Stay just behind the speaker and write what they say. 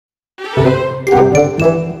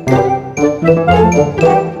Weeny.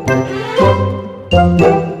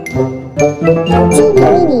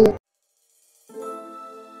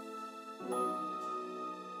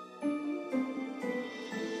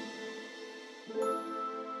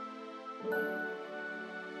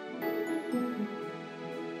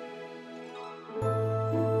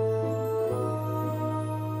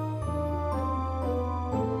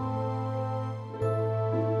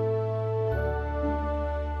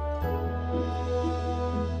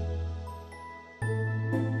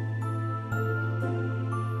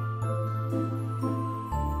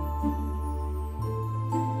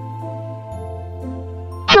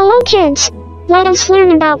 Hello kids! Let us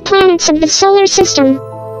learn about planets of the solar system.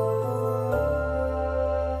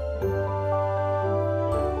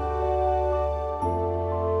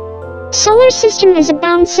 Solar system is a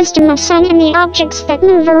bound system of sun and the objects that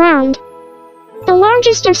move around. The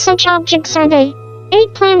largest of such objects are the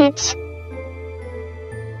 8 planets.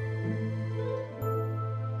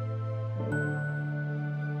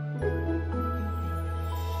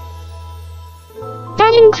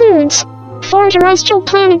 That includes 4 terrestrial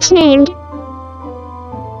planets named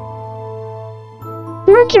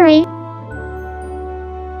Mercury,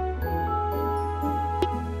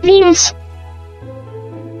 Venus,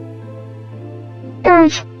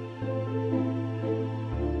 Earth,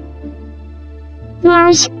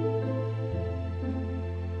 Mars,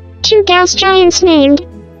 2 gas giants named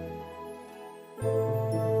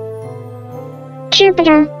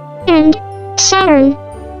Jupiter and Saturn,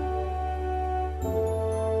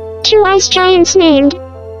 2 ice giants named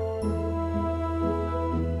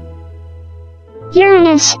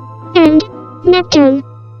Uranus and Neptune.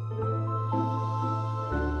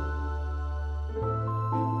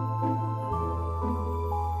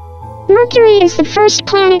 Mercury is the first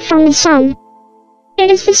planet from the Sun. It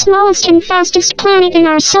is the smallest and fastest planet in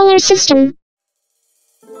our solar system.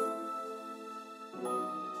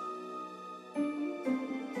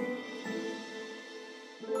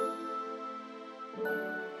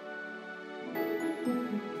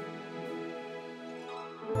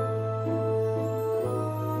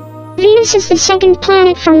 Venus is the second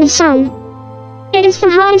planet from the Sun. It is the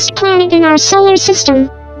hottest planet in our solar system.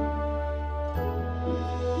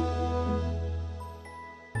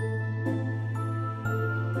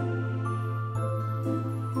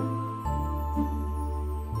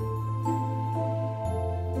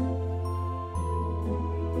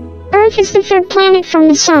 Earth is the third planet from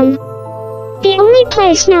the Sun. The only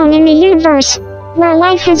place known in the universe where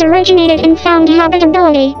life has originated and found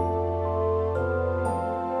habitability.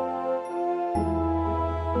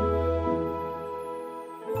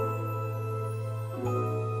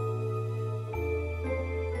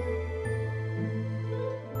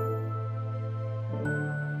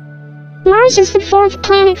 Mars is the fourth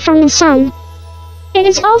planet from the Sun. It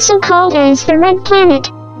is also called as the Red Planet.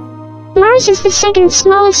 Mars is the second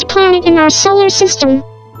smallest planet in our solar system.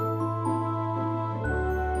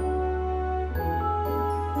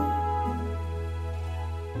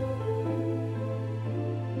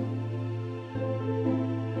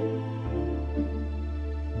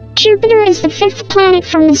 Jupiter is the fifth planet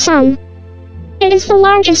from the Sun. It is the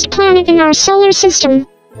largest planet in our solar system.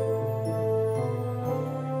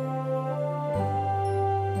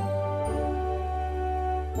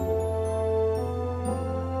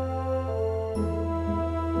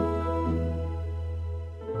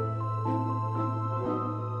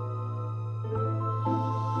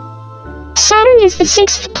 Saturn is the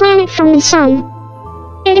sixth planet from the Sun.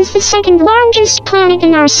 It is the second largest planet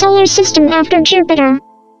in our solar system after Jupiter.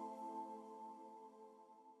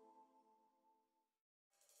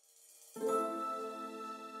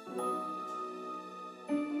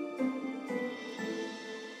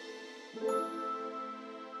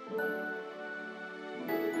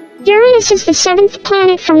 Uranus is the seventh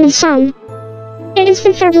planet from the Sun. It is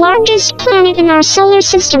the third largest planet in our solar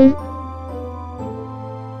system.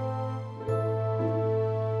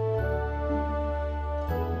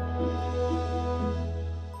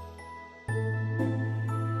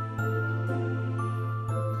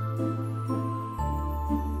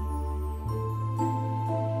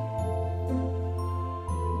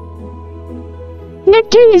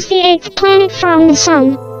 Neptune is the eighth planet from the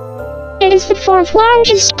Sun. It is the fourth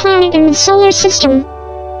largest planet in the solar system.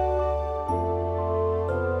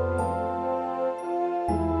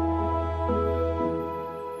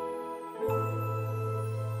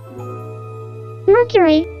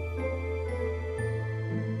 Mercury,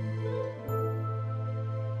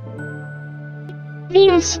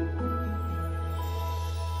 Venus,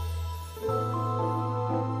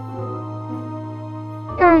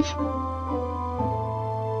 Earth,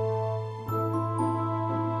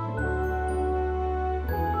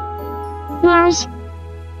 Mars,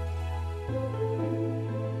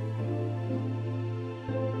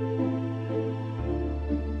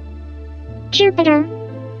 Jupiter,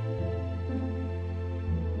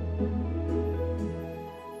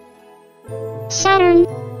 Saturn,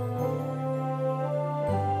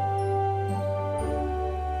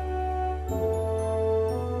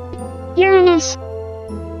 Uranus,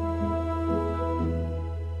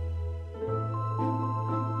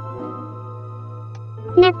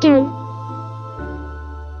 Neptune.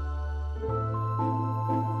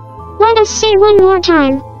 Let us say one more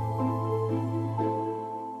time.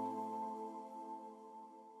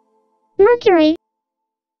 Mercury,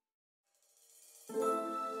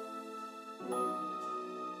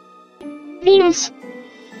 Venus,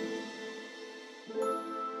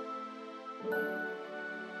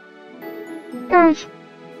 Earth,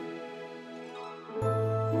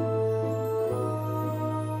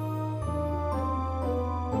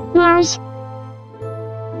 Mars,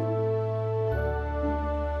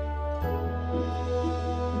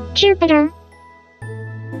 Jupiter,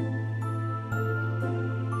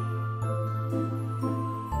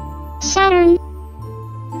 Saturn,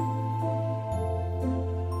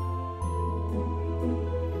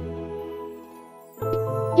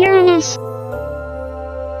 Uranus,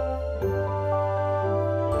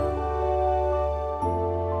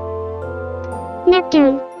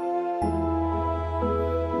 Neptune.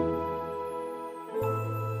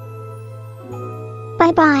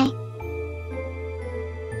 Bye-bye.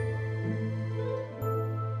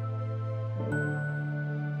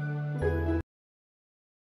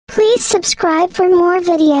 Please subscribe for more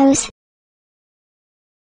videos.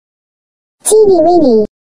 Teeny Weeny.